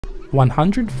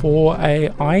100 for a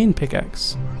iron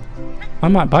pickaxe. I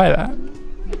might buy that.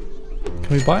 Can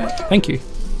we buy it? Thank you.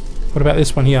 What about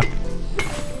this one here?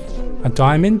 A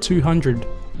diamond, 200.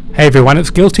 Hey everyone, it's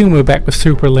Guilty and we're back with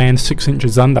Supraland 6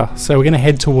 inches under. So we're going to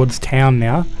head towards town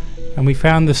now. And we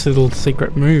found this little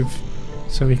secret move.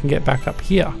 So we can get back up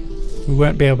here. We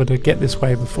won't be able to get this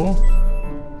way before.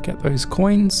 Get those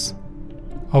coins.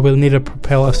 Oh, we'll need to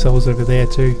propel ourselves over there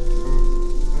too.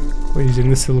 We're using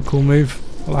this little cool move.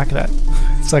 I like that.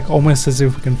 It's like almost as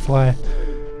if we can fly.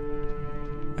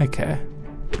 Okay.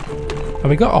 And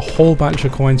we got a whole bunch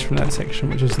of coins from that section,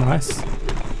 which is nice.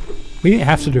 We didn't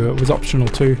have to do it, it was optional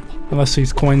too. Unless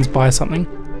these coins buy something.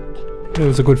 There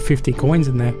was a good 50 coins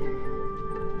in there.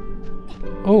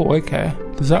 Oh, okay.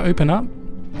 Does that open up?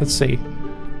 Let's see.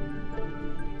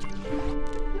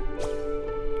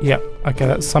 Yep, okay,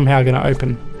 that's somehow going to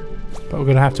open. But we're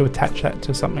going to have to attach that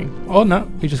to something. Oh no,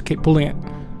 we just keep pulling it.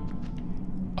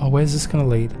 Oh, where's this going to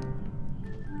lead?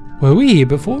 Were we here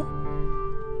before?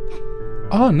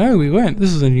 Oh no, we weren't.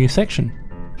 This is a new section.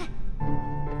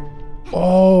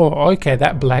 Oh, okay,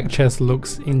 that black chest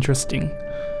looks interesting.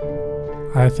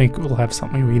 I think we'll have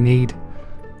something we need.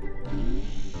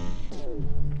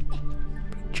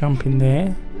 Jump in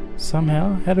there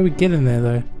somehow. How do we get in there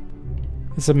though?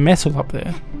 There's a metal up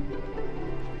there.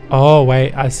 Oh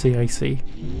wait, I see.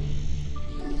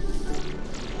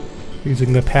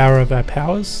 Using the power of our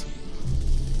powers.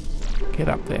 Get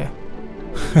up there.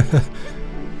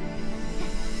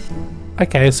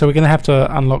 Okay, so we're gonna have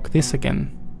to unlock this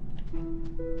again.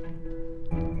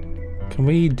 Can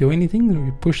we do anything? Can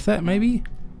we push that maybe?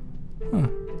 Huh,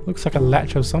 looks like a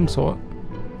latch of some sort.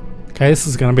 Okay, this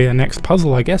is gonna be the next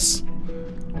puzzle, I guess.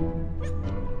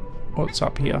 What's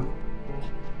up here?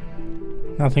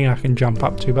 Nothing I can jump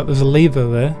up to, but there's a lever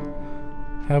there.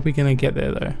 How are we gonna get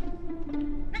there though?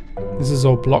 This is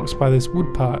all blocked by this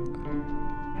wood part.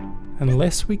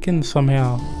 Unless we can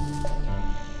somehow...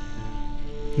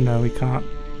 No, we can't.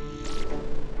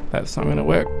 That's not gonna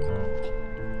work.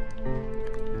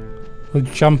 We'll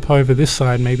jump over this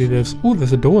side, maybe there's... Oh,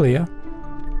 there's a door there.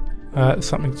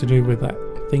 Something to do with that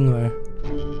thing though.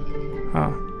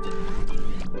 Huh.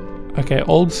 Okay,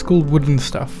 old school wooden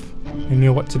stuff. You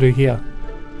know what to do here.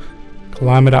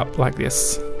 Climb it up like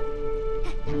this.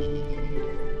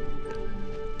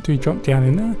 Do we drop down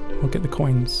in there? Or get the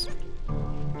coins?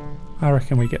 I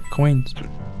reckon we get the coins.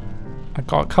 I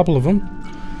got a couple of them.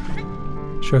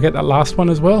 Should I get that last one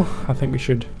as well? I think we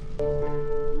should.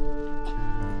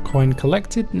 Coin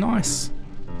collected, nice.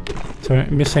 So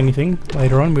don't miss anything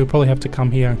later on. We'll probably have to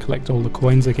come here and collect all the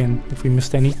coins again if we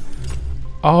missed any.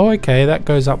 Oh, okay, that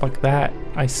goes up like that.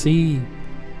 I see.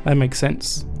 That makes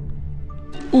sense.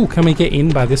 Ooh, can we get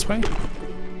in by this way?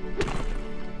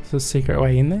 Is there a secret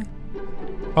way in there?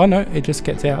 Oh no, it just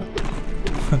gets out.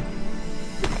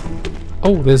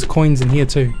 Oh, there's coins in here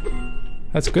too.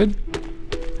 That's good.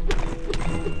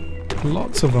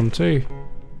 Lots of them too.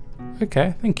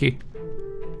 Okay, thank you.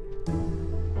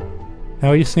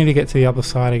 Now we just need to get to the other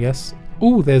side, I guess.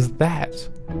 Ooh, there's that.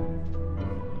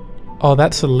 Oh,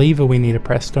 that's the lever we need to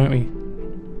press, don't we?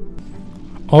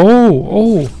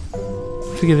 Oh!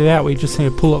 Figured it out, we just need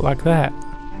to pull it like that.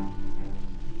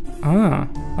 Ah,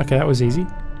 okay, that was easy.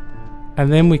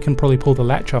 And then we can probably pull the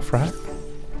latch off, right?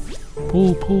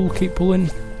 Pull, keep pulling.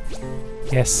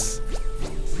 Yes.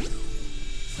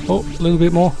 Oh, a little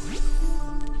bit more.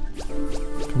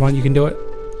 Come on, you can do it.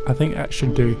 I think that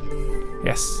should do.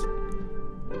 Yes.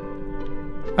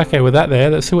 Okay, with that there,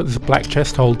 let's see what this black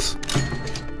chest holds.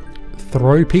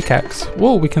 Throw pickaxe.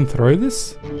 Whoa, we can throw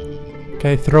this?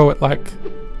 Okay, throw it like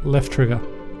left trigger.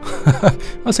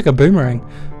 That's like a boomerang.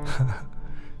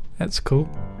 That's cool.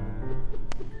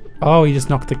 Oh, you just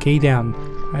knocked the key down.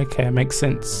 Okay, makes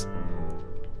sense.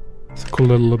 It's a cool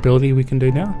little ability we can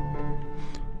do now.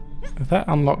 If that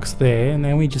unlocks there, and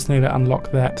then we just need to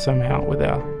unlock that somehow with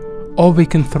our... Oh, we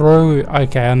can throw...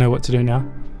 Okay, I know what to do now.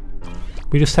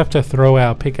 We just have to throw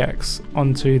our pickaxe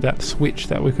onto that switch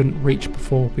that we couldn't reach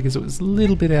before because it was a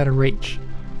little bit out of reach.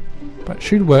 But it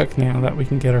should work now that we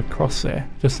can get across there.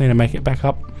 Just need to make it back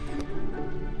up.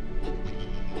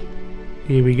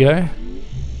 Here we go.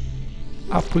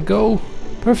 Up we go.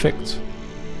 Perfect.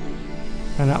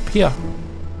 And up here.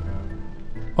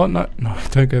 Oh no,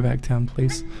 don't go back down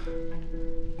please.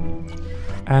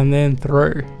 And then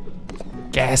through.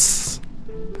 Yes!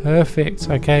 Perfect.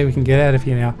 Okay, we can get out of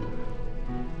here now.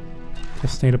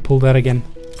 Just need to pull that again.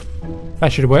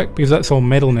 That should work because that's all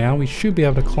metal now. We should be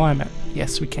able to climb it.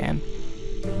 Yes, we can.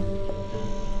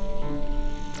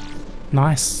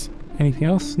 Nice. Anything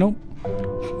else? Nope.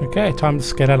 Okay, time to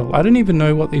skedaddle. I don't even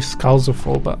know what these skulls are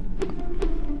for, but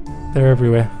they're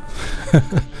everywhere.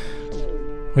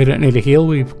 We don't need to heal,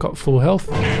 we've got full health.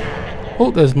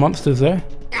 Oh, there's monsters there.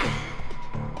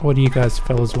 What do you guys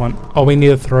fellas want? Oh, we need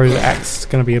to throw the axe. It's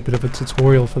going to be a bit of a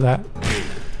tutorial for that.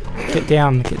 Get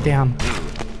down, get down.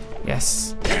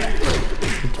 Yes.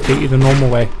 Defeat you the normal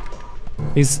way.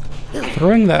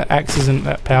 Throwing the axe isn't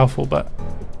that powerful, but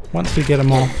once we get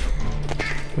them off,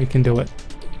 we can do it.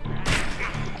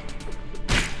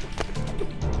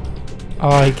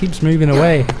 Oh, he keeps moving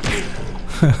away.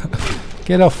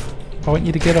 Get off. I want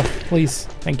you to get off, please.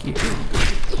 Thank you.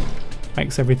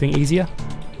 Makes everything easier.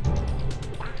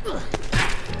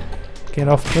 Get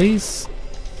off, please.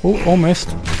 Oh,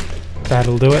 almost.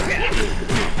 That'll do it.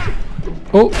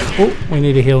 Oh, we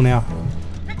need to heal now.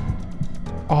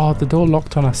 Oh, the door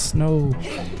locked on us. No.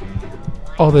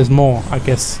 Oh, there's more, I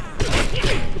guess.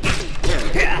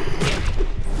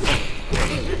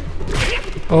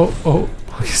 Oh,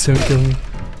 please don't kill me.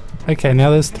 Okay, now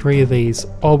there's 3 of these.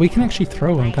 Oh, we can actually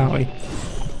throw them, can't we?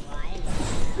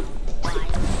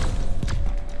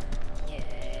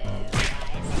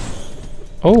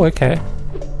 Oh, okay.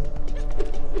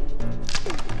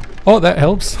 Oh, that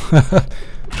helps.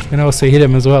 You can also hit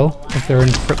them as well if they're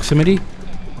in proximity.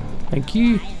 Thank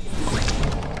you.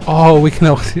 Oh, we can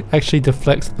actually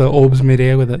deflect the orbs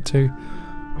mid-air with it too.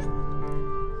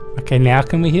 Okay, now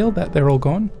can we heal that? They're all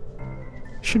gone.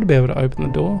 Should be able to open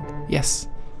the door. Yes.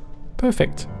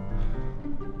 Perfect.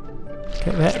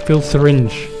 Get that. Fill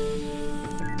syringe.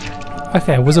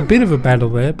 Okay, it was a bit of a battle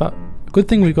there, but good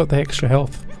thing we got the extra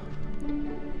health.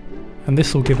 And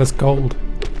this will give us gold.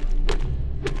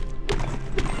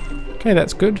 Okay,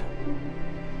 that's good.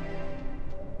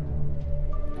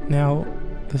 Now,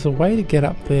 there's a way to get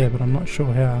up there, but I'm not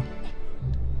sure how.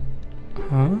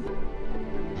 Huh?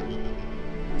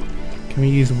 Can we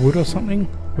use wood or something?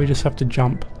 We just have to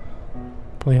jump.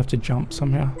 Probably have to jump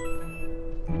somehow.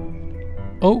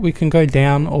 Oh, we can go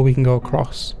down or we can go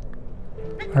across.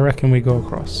 I reckon we go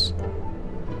across.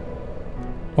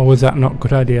 Or was that not a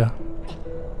good idea?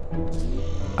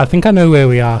 I think I know where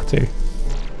we are too.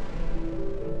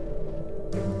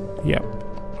 Yep,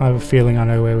 I have a feeling I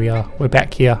know where we are. We're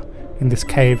back here in this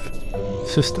cave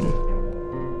system.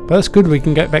 But that's good, we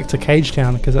can get back to Cage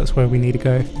Town because that's where we need to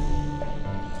go.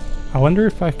 I wonder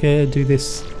if I could do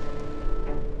this.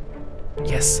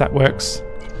 Yes, that works.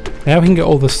 Now we can get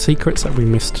all the secrets that we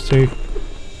missed too.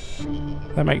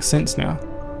 That makes sense now.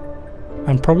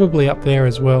 And probably up there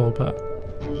as well, but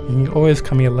you can always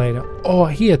come here later. Oh,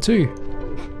 here too.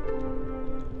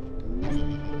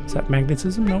 Is that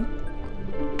magnetism? No.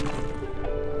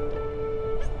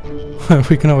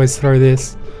 We can always throw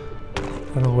this.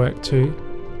 That'll work too.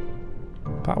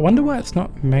 But I wonder why it's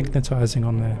not magnetizing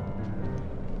on there.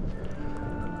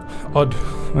 Odd.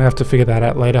 We'll have to figure that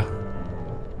out later.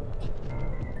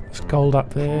 There's gold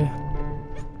up there.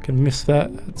 Can miss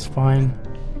that. It's fine.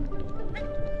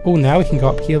 Oh, now we can go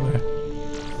up here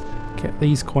though. Get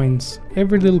these coins.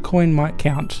 Every little coin might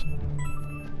count.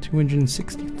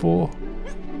 264.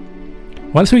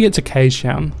 Once we get to Cage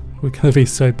Town, we're going to be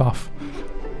so buff.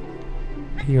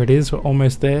 Here it is, we're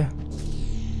almost there.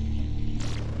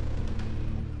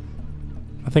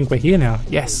 I think we're here now.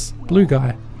 Yes, blue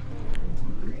guy.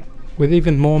 With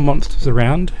even more monsters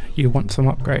around, you want some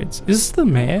upgrades. Is this the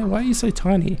mayor? Why are you so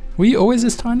tiny? Were you always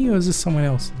this tiny or is this someone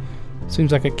else?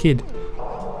 Seems like a kid.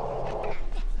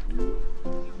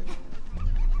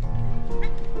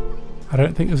 I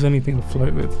don't think there's anything to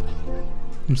float with.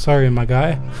 I'm sorry, my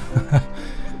guy.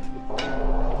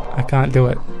 I can't do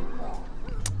it.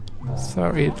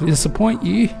 Sorry to disappoint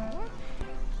you.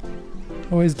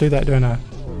 Always do that, don't I?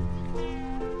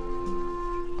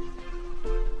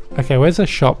 Okay, where's the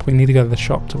shop? We need to go to the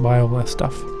shop to buy all that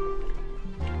stuff.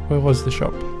 Where was the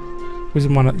shop? Was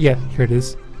it one of... yeah, here it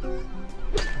is.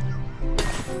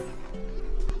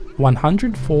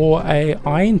 100 for a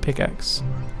iron pickaxe.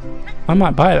 I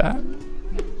might buy that.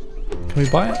 Can we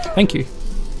buy it? Thank you.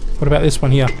 What about this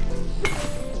one here?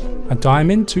 A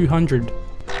diamond, 200.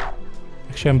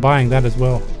 Actually, I'm buying that as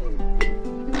well.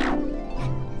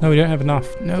 No, we don't have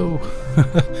enough. No.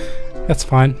 That's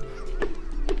fine.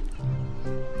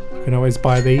 We can always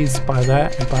buy these, buy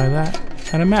that, and buy that.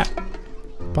 And a map.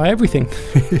 Buy everything.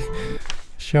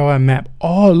 Show our map.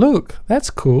 Oh, look. That's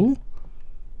cool.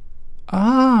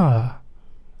 Ah.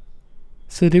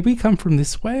 So did we come from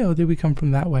this way or did we come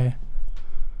from that way?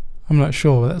 I'm not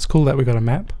sure, but that's cool that we got a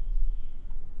map.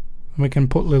 And we can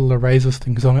put little erasers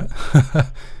things on it.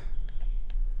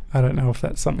 I don't know if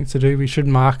that's something to do. We should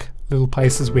mark little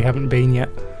places we haven't been yet.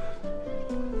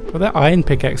 With that iron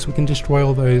pickaxe, we can destroy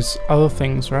all those other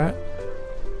things, right?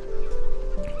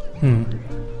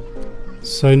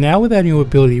 So now with our new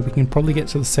ability, we can probably get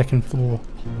to the second floor.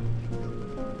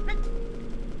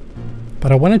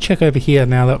 But I want to check over here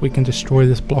now that we can destroy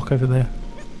this block over there.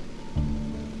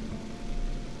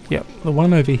 Yep, the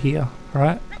one over here,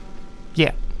 right?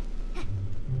 Yeah.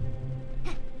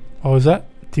 Oh, is that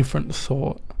different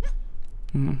sort?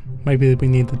 Maybe we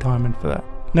need the diamond for that.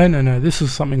 No, no, no, this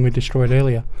is something we destroyed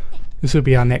earlier. This will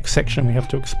be our next section we have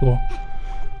to explore.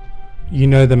 You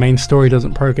know the main story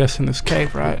doesn't progress in this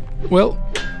cave, right? Well,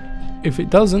 if it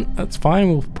doesn't, that's fine.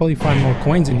 We'll probably find more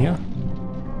coins in here.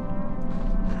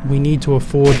 We need to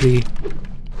afford the...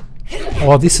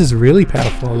 Oh, this is really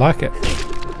powerful. I like it.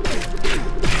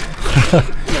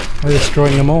 We're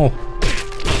destroying them all.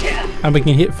 And we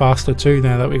can hit faster too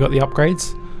now that we got the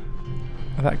upgrades.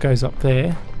 That goes up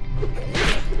there.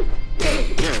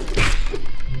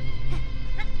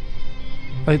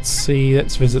 Let's see,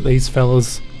 let's visit these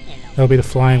fellas. They'll be the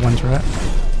flying ones, right?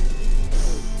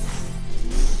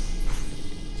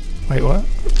 Wait, what?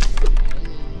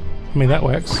 I mean, that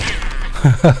works.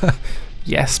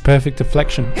 Yes, perfect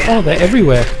deflection. Oh, they're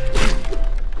everywhere.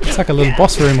 It's like a little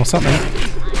boss room or something.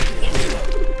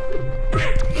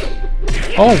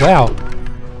 Oh, wow.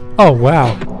 Oh,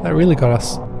 wow. That really got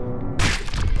us.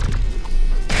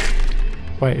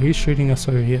 Wait, who's shooting us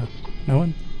over here? No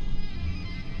one?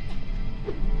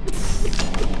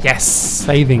 Yes!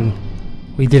 Saving.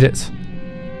 We did it.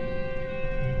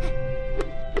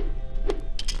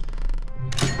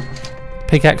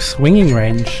 Pickaxe swinging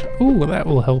range. Ooh, that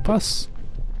will help us.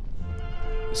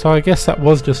 So I guess that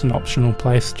was just an optional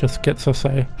place. Just gets us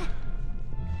a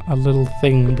little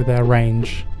thing with our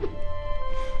range.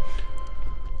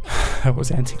 That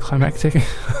was anticlimactic.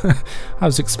 I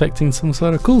was expecting some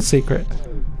sort of cool secret.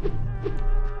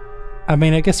 I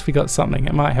mean, I guess we got something.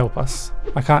 It might help us.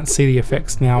 I can't see the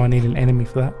effects now. I need an enemy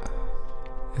for that.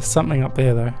 There's something up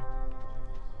there though.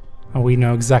 And we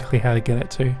know exactly how to get it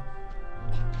too.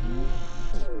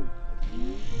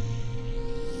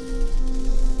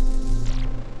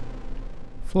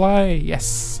 Fly,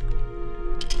 yes.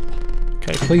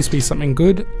 Okay, please be something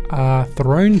good.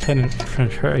 Throne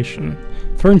penetration.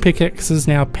 Throne pickaxes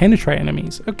now penetrate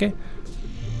enemies. Okay.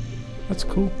 That's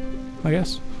cool, I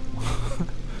guess.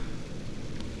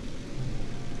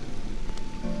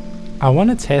 I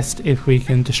want to test if we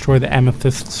can destroy the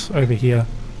amethysts over here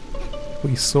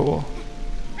we saw.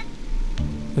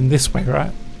 In this way,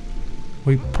 right?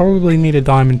 We probably need a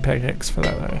diamond pickaxe for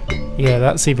that though. Yeah,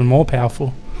 that's even more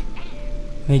powerful.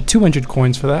 I need 200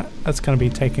 coins for that. That's going to be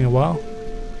taking a while.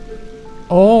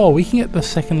 Oh, we can get the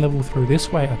second level through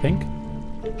this way, I think.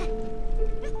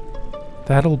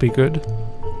 That'll be good.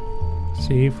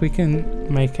 See if we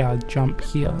can make our jump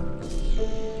here.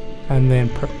 And then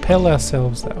propel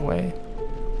ourselves that way.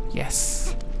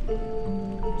 Yes.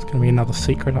 There's going to be another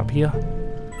secret up here.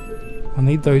 I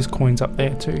need those coins up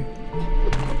there too.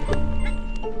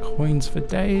 Coins for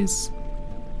days.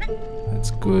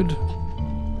 That's good.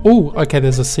 Oh, okay,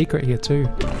 there's a secret here too.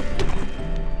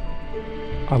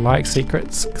 I like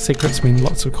secrets. Secrets mean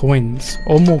lots of coins.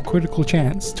 Or more critical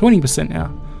chance. 20%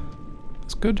 now.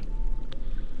 That's good.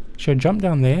 Should I jump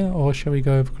down there or shall we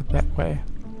go over that way?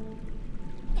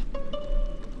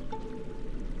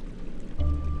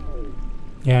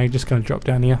 Yeah, I'm just gonna drop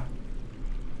down here.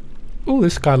 Oh,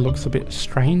 this guy looks a bit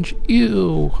strange.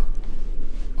 Ew.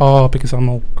 Oh, because I'm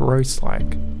all gross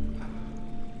like.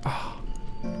 Oh,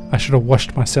 I should have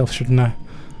washed myself, shouldn't I?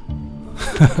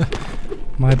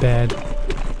 My bad.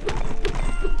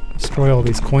 Destroy all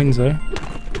these coins though.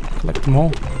 Collect them all.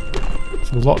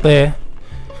 There's a lot there.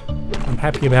 I'm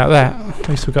happy about that. At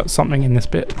least we got something in this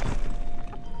bit.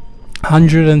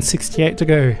 168 to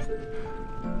go.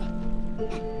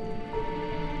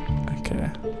 Okay.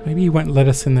 Maybe he won't let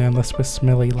us in there unless we're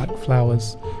smelly like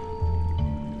flowers.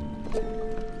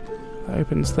 That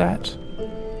opens that.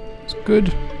 It's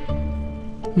good.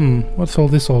 What's all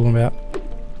this all about?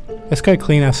 Let's go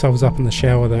clean ourselves up in the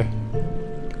shower though.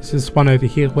 This one over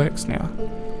here works now.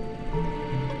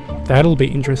 That'll be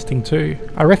interesting too.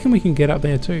 I reckon we can get up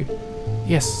there too.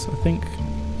 Yes, I think.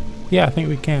 Yeah, I think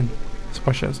we can. Let's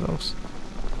wash ourselves.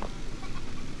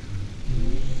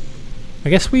 I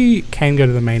guess we can go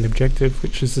to the main objective,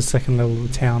 which is the second level of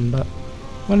the town, but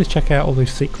I want to check out all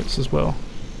those secrets as well.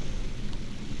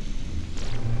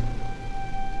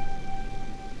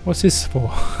 What's this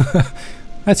for?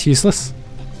 That's useless.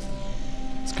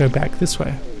 Let's go back this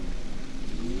way.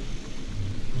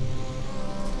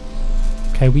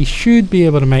 Okay, we should be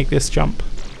able to make this jump.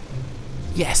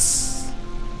 Yes!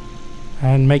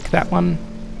 And make that one.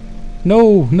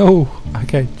 No, no!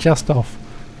 Okay, just off.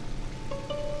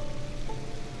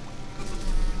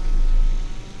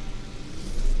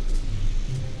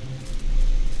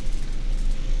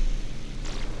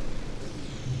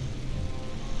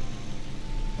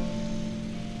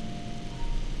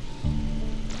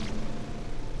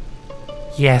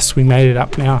 Yes, we made it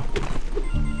up now.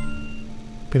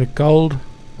 Bit of gold.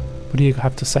 What do you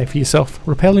have to say for yourself?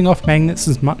 Repelling off magnets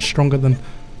is much stronger than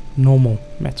normal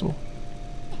metal.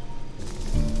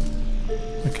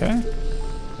 Okay.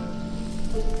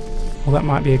 Well, that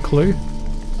might be a clue.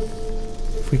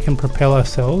 If we can propel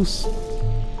ourselves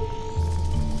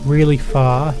really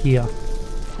far here.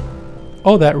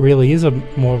 Oh, that really is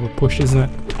more of a push, isn't it?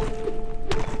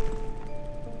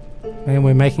 And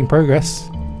we're making progress.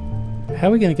 How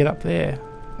are we going to get up there?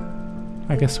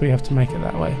 I guess we have to make it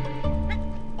that way.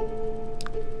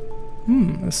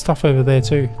 There's stuff over there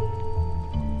too.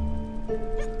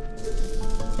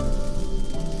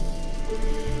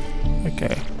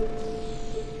 Okay.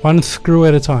 One screw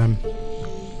at a time.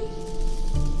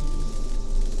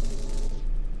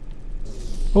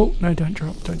 Oh, no, don't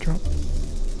drop, don't drop.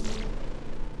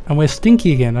 And we're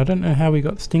stinky again. I don't know how we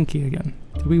got stinky again.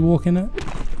 Did we walk in it?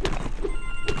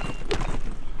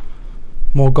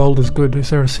 More gold is good. Is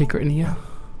there a secret in here?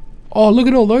 Oh, look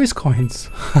at all those coins.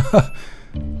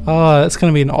 Oh, that's going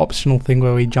to be an optional thing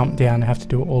where we jump down and have to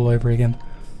do it all over again.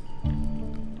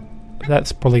 But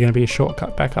that's probably going to be a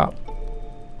shortcut back up.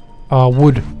 Oh,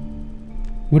 wood.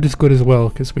 Wood is good as well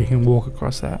because we can walk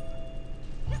across that.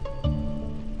 I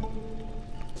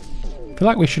feel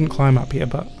like we shouldn't climb up here,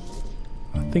 but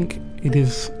I think it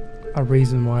is a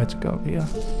reason why to go up here.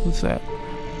 What's that?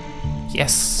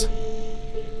 Yes!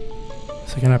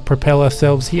 So we're going to propel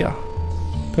ourselves here.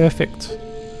 Perfect.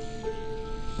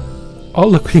 Oh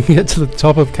look, we can get to the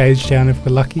top of Cage Town if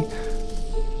we're lucky.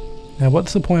 Now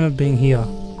what's the point of being here?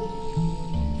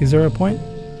 Is there a point?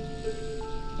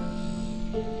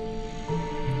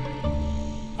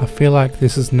 I feel like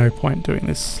this is no point doing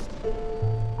this.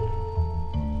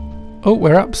 Oh,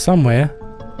 we're up somewhere.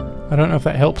 I don't know if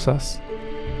that helps us.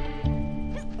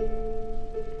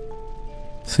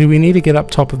 See, we need to get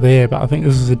up top of there, but I think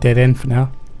this is a dead end for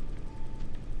now.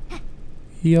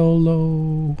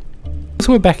 YOLO.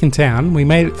 So we're back in town. We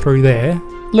made it through there.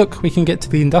 Look, we can get to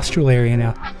the industrial area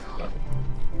now.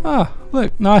 Ah,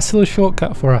 look, nice little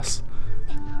shortcut for us.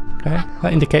 Okay,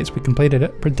 that indicates we completed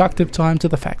it. Productive time to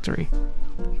the factory.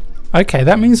 Okay,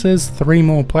 that means there's 3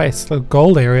 more places. The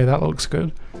gold area, that looks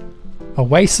good.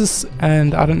 Oasis,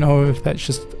 and I don't know if that's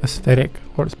just aesthetic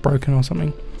or it's broken or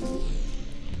something.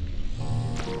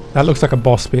 That looks like a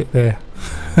boss bit there.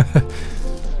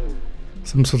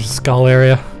 Some sort of skull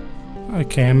area.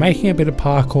 Okay, I'm making a bit of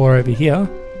parkour over here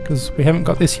because we haven't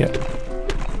got this yet.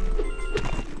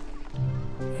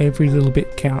 Every little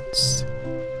bit counts.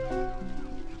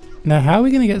 Now, how are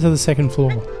we going to get to the 2nd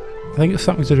floor? I think it's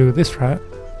something to do with this, right?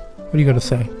 What do you got to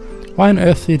say? Why on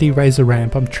earth did he raise a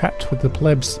ramp? I'm trapped with the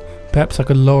plebs. Perhaps I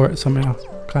could lower it somehow.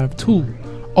 Kind of tool.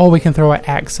 Oh, we can throw our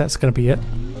axe. That's going to be it.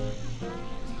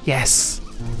 Yes!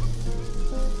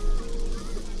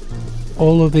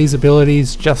 All of these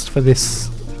abilities just for this.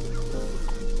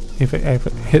 If it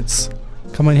hits.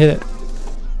 Come on, hit it.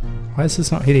 Why is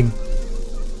this not hitting?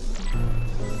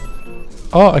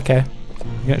 Oh, okay.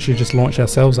 We can actually just launch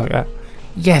ourselves like that.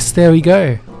 Yes, there we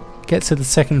go. Get to the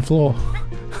 2nd floor.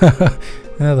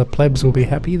 Now the plebs will be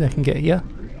happy they can get here.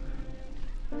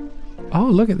 Oh,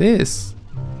 look at this.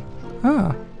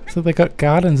 Ah, so they got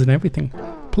gardens and everything.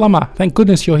 Plumber, thank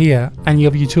goodness you're here and you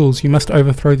have your tools. You must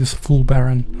overthrow this fool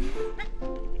baron.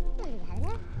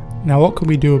 Now what can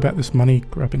we do about this money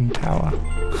grubbing tower?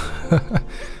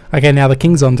 Okay, now the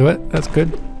king's onto it. That's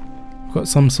good. We've got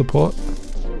some support.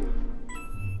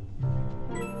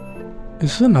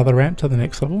 Is this another ramp to the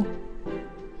next level?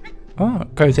 Oh,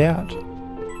 it goes out.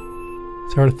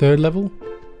 Is there a 3rd level?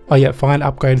 Oh yeah, find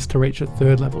upgrades to reach a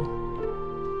 3rd level.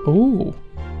 Ooh,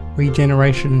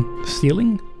 regeneration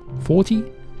ceiling? 40?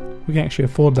 We can actually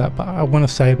afford that, but I want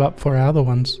to save up for our other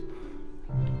ones.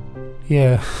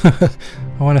 Yeah,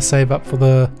 I want to save up for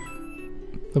the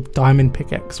diamond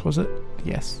pickaxe, was it?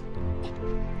 Yes.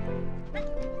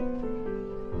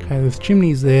 Okay, there's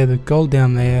chimneys there, the gold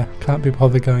down there. Can't be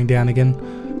bothered going down again.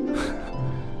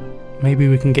 Maybe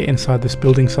we can get inside this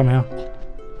building somehow.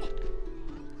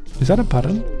 Is that a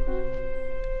button?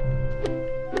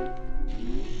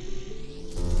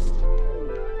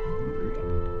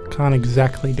 Can't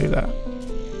exactly do that.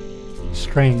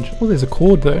 Strange. Oh, there's a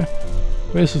cord though.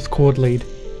 Where's this cord lead?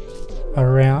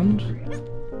 Around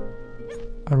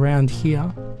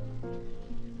here.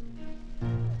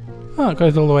 Oh, it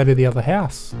goes all the way to the other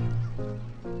house.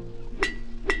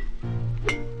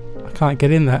 I can't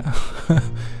get in that.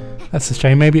 That's a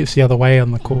shame. Maybe it's the other way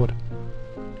on the cord.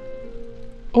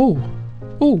 Oh,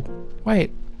 oh,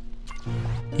 wait.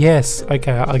 Yes,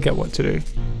 okay, I get what to do.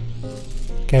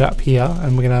 Get up here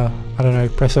and we're gonna, I don't know,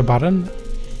 press a button.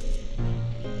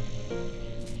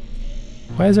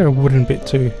 Why is there a wooden bit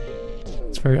too?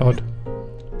 It's very odd.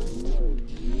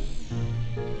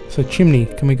 So chimney,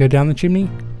 can we go down the chimney?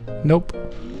 Nope.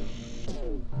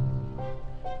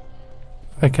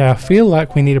 Okay, I feel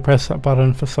like we need to press that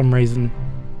button for some reason.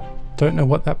 Don't know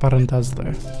what that button does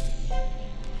though.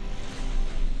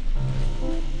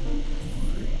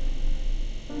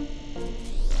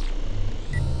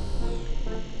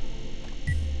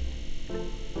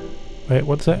 Wait,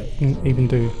 what's that even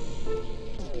do?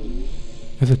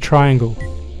 There's a triangle.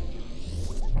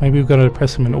 Maybe we've got to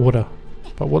press them in order.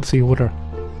 But what's the order?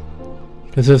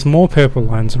 Because there's more purple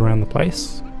lines around the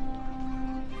place.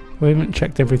 We haven't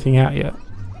checked everything out yet.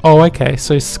 Oh, okay,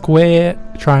 so square,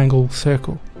 triangle,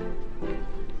 circle.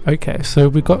 Okay, so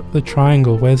we got the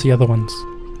triangle. Where's the other ones?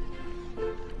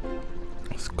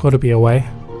 There's got to be a way.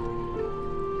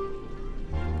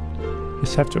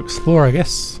 Just have to explore, I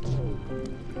guess.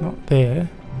 Not there.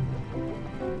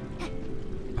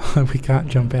 We can't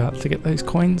jump out to get those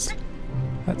coins.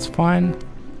 That's fine.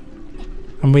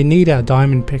 And we need our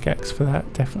diamond pickaxe for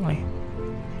that, definitely.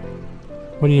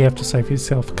 What do you have to say for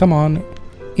yourself? Come on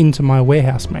into my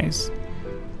warehouse maze.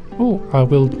 Oh, I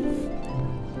will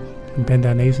bend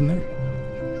our knees in there.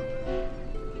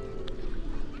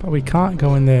 But we can't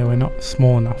go in there, we're not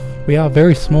small enough. We are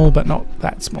very small, but not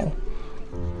that small.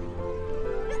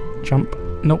 Jump.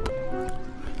 Nope.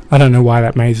 I don't know why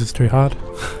that maze is too hard.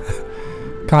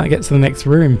 Can't get to the next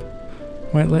room.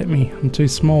 Won't let me. I'm too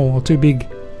small or too big.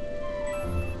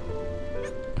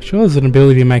 I'm sure there's an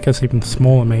ability to make us even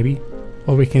smaller maybe.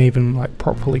 Or we can even like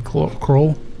properly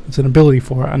crawl. There's an ability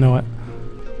for it, I know it.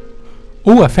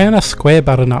 Oh, I found a square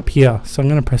button up here. So I'm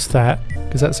going to press that.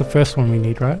 Because that's the first one we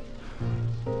need, right?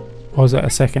 Or is that a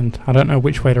second? I don't know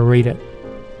which way to read it.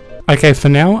 Okay, for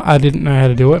now, I didn't know how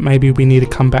to do it. Maybe we need to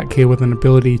come back here with an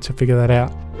ability to figure that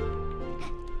out.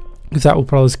 Because that will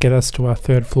probably get us to our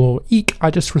third floor. Eek!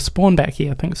 I just respawned back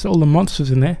here. Thanks to all the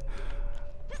monsters in there.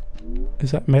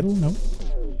 Is that metal? Nope.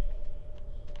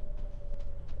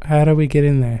 How do we get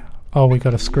in there? Oh, we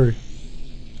got a screw.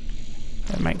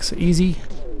 That makes it easy.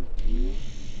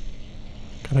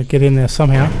 Gotta get in there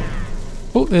somehow.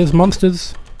 Oh, there's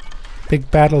monsters.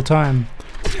 Big battle time.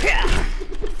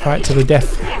 Fight to the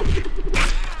death.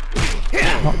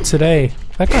 Not today.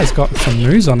 That guy's got some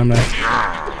moves on him though.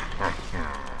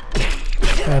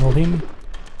 Battle him.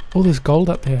 Oh, there's gold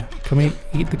up there. Can we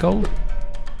eat the gold?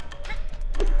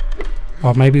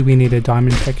 Oh, maybe we need a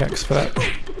diamond pickaxe for that.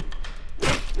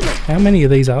 How many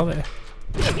of these are there?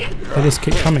 They just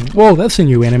keep coming. Whoa, that's a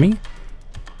new enemy.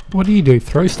 What do you do?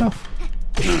 Throw stuff?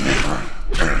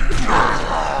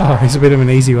 Oh, he's a bit of an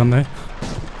easy one though.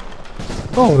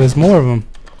 Oh, there's more of them.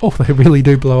 Oh, they really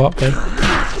do blow up there.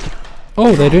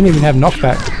 Oh, they don't even have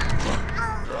knockback.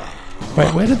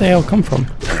 Wait, where did they all come from?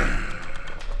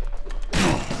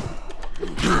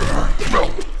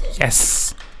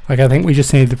 Yes! Okay, I think we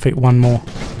just need to defeat one more.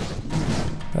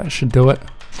 That should do it.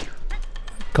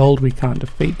 Gold we can't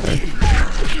defeat though.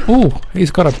 Oh,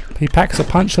 he packs a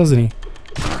punch, doesn't he?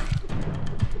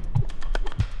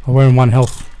 Oh, we're in 1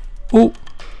 health. Oh!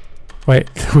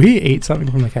 Wait, did we eat something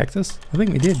from the cactus? I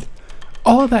think we did.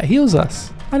 Oh, that heals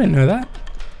us. I didn't know that.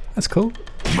 That's cool.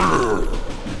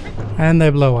 And they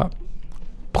blow up.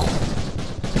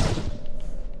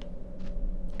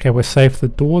 Okay, we're safe. The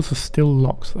doors are still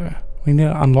locked though. We need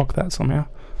to unlock that somehow.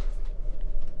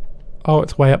 Oh,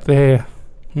 it's way up there.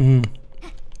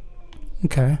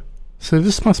 Okay. So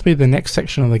this must be the next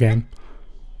section of the game.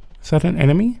 Is that an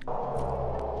enemy?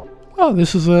 Oh,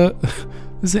 this is an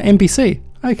NPC.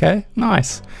 Okay,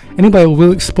 nice. Anyway,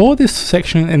 we'll explore this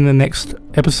section in the next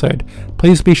episode.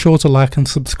 Please be sure to like and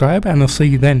subscribe, and I'll see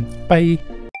you then. Bye.